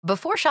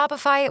Before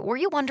Shopify, were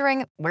you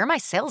wondering, where are my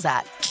sales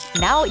at?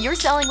 Now you're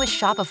selling with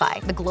Shopify,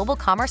 the global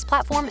commerce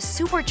platform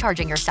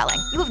supercharging your selling.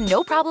 You have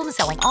no problem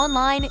selling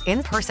online,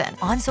 in person,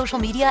 on social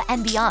media,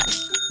 and beyond.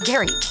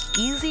 Gary,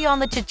 easy on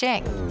the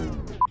cha-ching.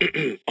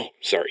 Oh,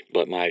 sorry,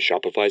 but my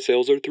Shopify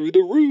sales are through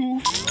the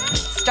roof.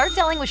 Start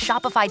selling with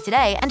Shopify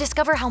today and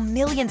discover how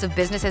millions of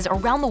businesses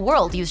around the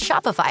world use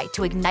Shopify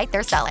to ignite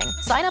their selling.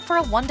 Sign up for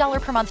a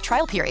 $1 per month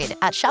trial period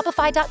at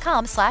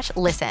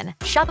shopify.com/listen.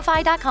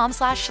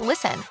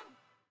 Shopify.com/listen.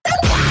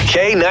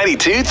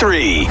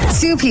 K92-3.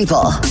 Two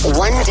people,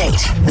 one date,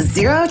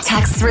 zero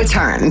texts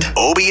returned.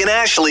 Obie and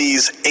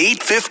Ashley's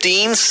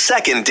 8:15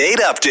 second date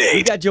We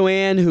update. got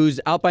Joanne, who's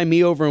out by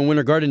me over in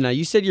Winter Garden now.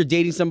 You said you're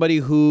dating somebody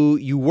who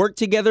you work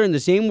together in the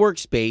same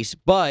workspace,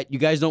 but you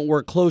guys don't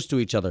work close to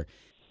each other.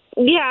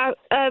 Yeah,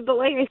 but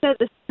like I said,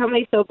 this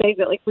company's so big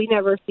that we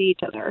never see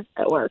each other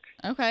at work.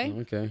 Okay.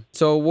 Okay.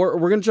 So we're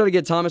going to try to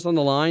get Thomas on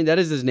the line. That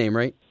is his name,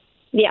 right?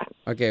 Yeah.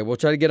 Okay, we'll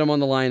try to get him on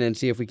the line and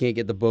see if we can't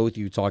get the both of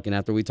you talking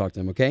after we talk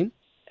to him, okay?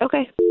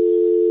 Okay.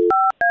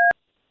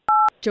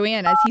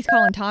 Joanne, as he's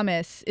calling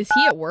Thomas, is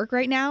he at work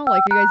right now?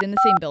 Like, are you guys in the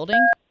same building?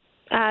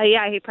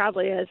 Yeah, he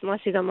probably is, unless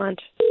he's on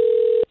lunch.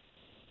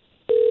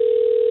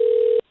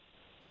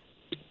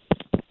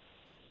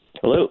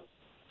 Hello.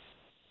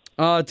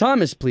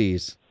 Thomas,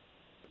 please.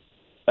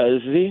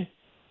 This is he.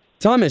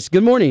 Thomas,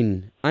 good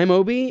morning. I'm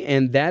Obie,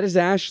 and that is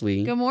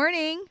Ashley. Good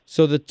morning.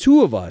 So the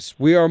two of us,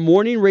 we are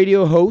morning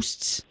radio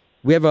hosts.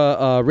 We have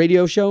a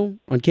radio show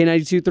on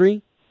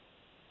K92.3.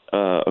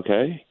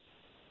 Okay.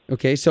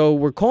 Okay, so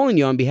we're calling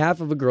you on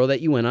behalf of a girl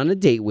that you went on a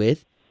date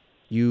with.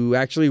 You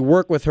actually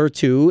work with her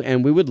too,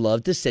 and we would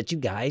love to set you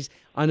guys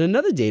on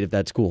another date if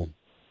that's cool.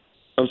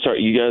 I'm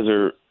sorry,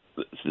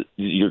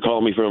 you're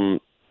calling me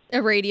from...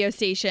 A radio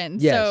station.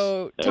 Yes.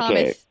 So, Thomas,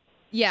 Okay.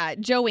 yeah,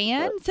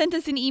 Joanne sent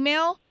us an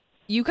email.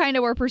 You kind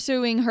of were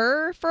pursuing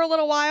her for a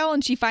little while,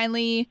 and she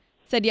finally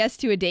said yes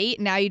to a date.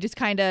 Now you just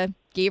kind of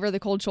gave her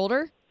the cold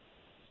shoulder?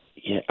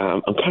 Yeah,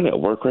 I'm kind of at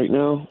work right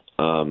now.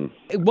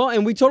 Well,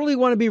 and we totally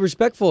want to be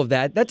respectful of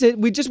that. That's it.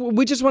 We just want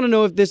to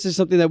know if this is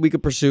something that we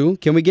could pursue.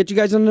 Can we get you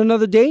guys on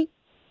another date?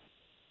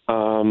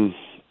 Yeah,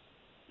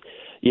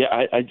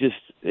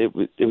 it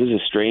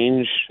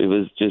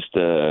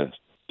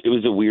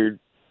was a weird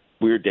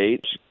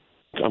date.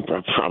 I'm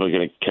probably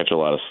going to catch a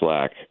lot of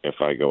slack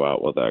if I go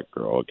out with that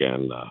girl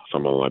again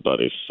from one of my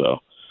buddies. So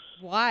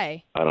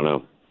Why? I don't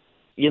know.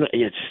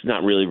 It's just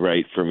not really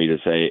right for me to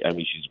say. I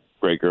mean, she's a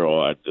great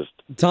girl.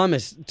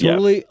 Thomas,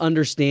 totally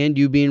understand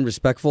you being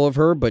respectful of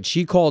her, but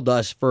she called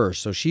us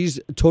first, so she's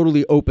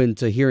totally open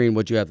to hearing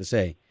what you have to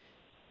say.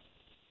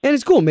 And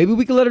it's cool. Maybe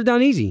we can let her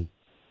down easy,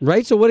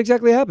 right? So what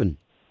exactly happened?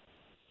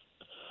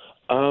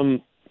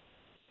 It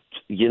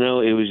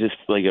was just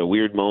like a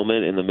weird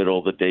moment in the middle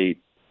of the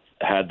date.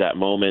 Had that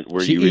moment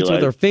where She you eats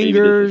realize with her maybe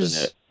this fingers.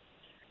 isn't it.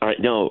 All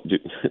right, no,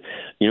 dude,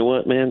 you know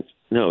what, man?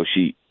 No,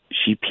 she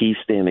pees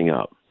standing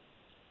up.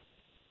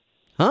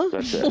 Huh?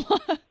 That's it.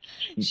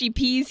 She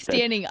pees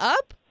standing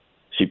up?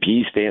 She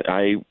pees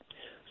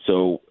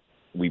So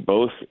we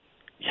both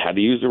had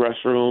to use the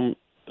restroom.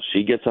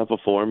 She gets up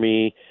before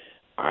me.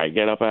 I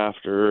get up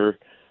after her.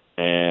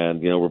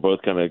 And, we're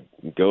both kind of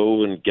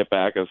go and get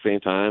back at the same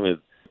time. And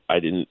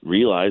I didn't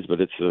realize, but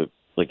it's a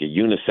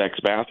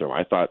unisex bathroom.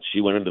 I thought she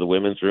went into the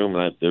women's room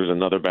and there's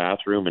another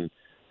bathroom. And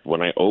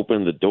when I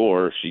opened the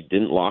door, she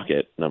didn't lock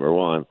it, number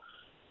one.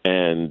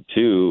 And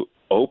two,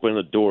 open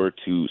the door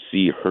to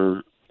see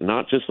her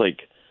not just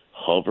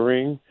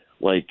hovering,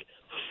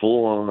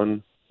 full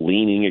on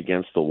leaning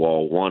against the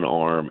wall, one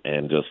arm,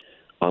 and just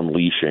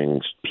unleashing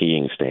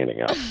peeing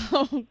standing up.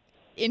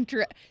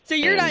 So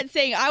you're not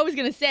saying, I was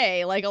going to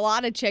say, a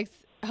lot of chicks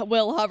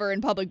will hover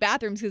in public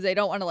bathrooms because they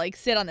don't want to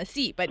sit on the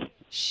seat, but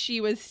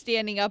she was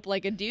standing up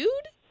like a dude?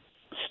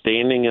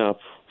 Standing up,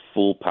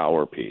 full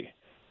power pee.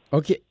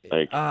 Okay.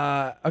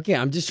 Okay,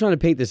 I'm just trying to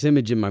paint this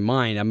image in my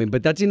mind. I mean,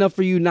 but that's enough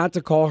for you not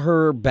to call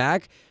her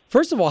back?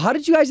 First of all, how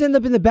did you guys end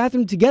up in the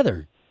bathroom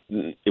together?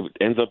 It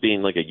ends up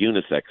being a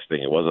unisex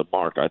thing. It wasn't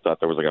marked. I thought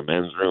there was a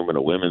men's room and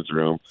a women's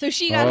room. So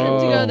she got him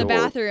to go to the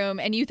bathroom,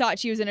 and you thought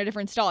she was in a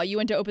different stall. You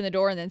went to open the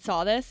door and then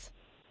saw this?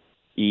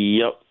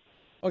 Yep.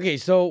 Okay,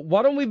 so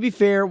why don't we be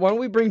fair? Why don't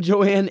we bring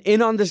Joanne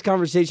in on this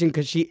conversation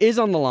because she is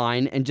on the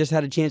line and just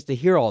had a chance to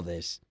hear all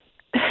this.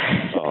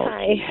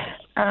 Hi.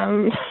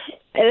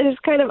 It is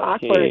kind of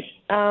awkward.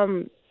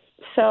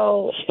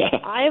 So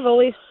I've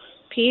always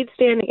peed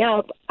standing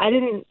up. I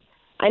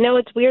know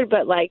it's weird,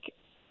 but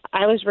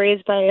I was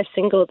raised by a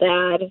single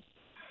dad.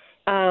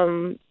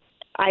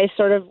 I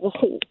sort of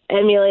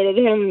emulated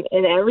him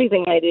in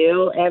everything I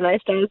do, and I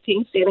started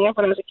peeing standing up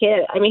when I was a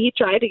kid. I mean, he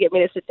tried to get me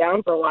to sit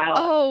down for a while.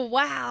 Oh,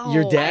 wow.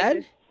 Your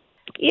dad?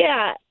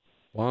 Yeah.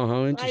 Wow,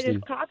 how interesting. I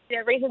just copied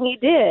everything he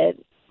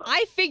did.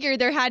 I figured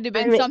there had to have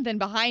been something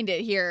behind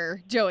it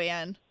here,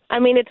 Joanne. I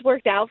mean, it's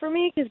worked out for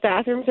me because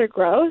bathrooms are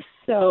gross,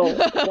 so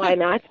why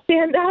not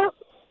stand up?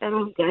 And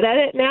I'm good at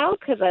it now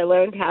because I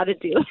learned how to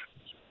do it.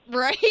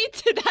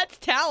 Right? That's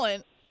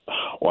talent.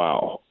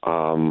 Wow.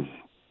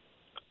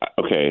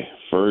 Okay,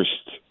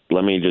 first,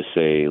 let me just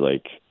say,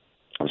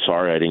 I'm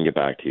sorry I didn't get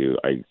back to you.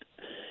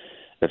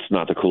 That's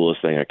not the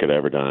coolest thing I could have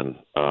ever done.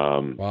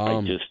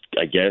 Wow.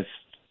 I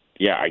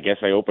guess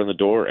I opened the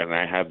door and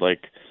I had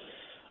like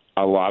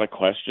a lot of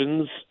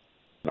questions.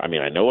 I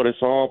mean, I know what I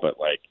saw, but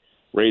like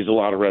raised a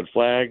lot of red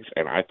flags,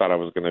 and I thought I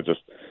was going to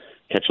just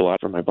catch a lot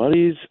from my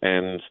buddies,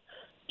 and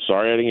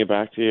sorry I didn't get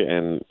back to you.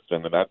 And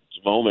then that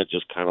moment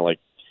just kind of like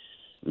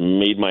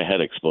made my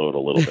head explode a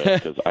little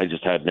bit because I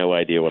just had no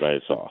idea what I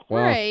saw.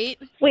 Wow. Right.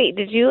 Wait,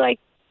 did you like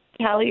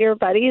tell your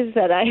buddies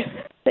that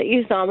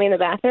you saw me in the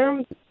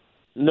bathroom?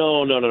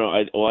 No.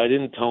 I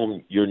didn't tell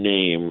him your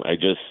name. I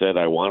just said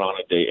I went on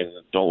a date, and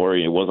don't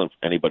worry, it wasn't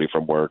anybody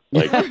from work.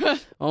 Like,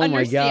 Oh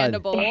my God.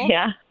 Understandable.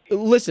 Yeah.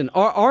 Listen,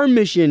 our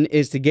mission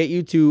is to get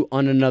you two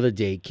on another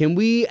date. Can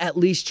we at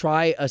least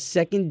try a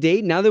second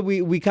date now that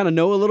we kind of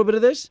know a little bit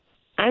of this?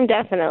 I'm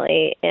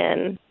definitely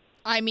in.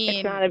 I It's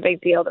mean, not a big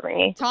deal to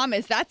me.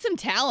 Thomas, that's some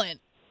talent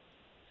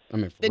I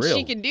mean, for that real.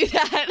 she can do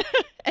that.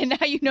 And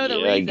now you know the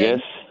yeah,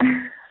 reason.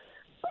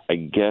 I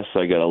guess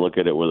I got to look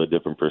at it with a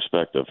different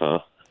perspective, huh?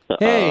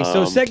 Hey,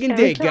 so second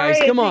date, I'm sorry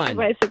guys. I Come took on. you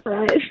by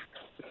surprise.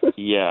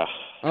 Yeah.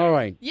 All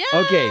right. Yes!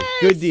 Okay,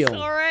 good deal.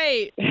 All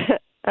right.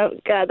 Oh,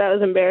 God, that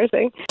was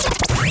embarrassing.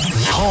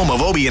 Home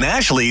of Obie and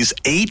Ashley's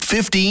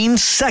 8:15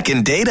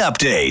 second date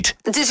update.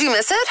 Did you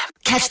miss it?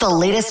 Catch the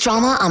latest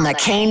drama on the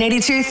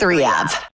K82 3 app.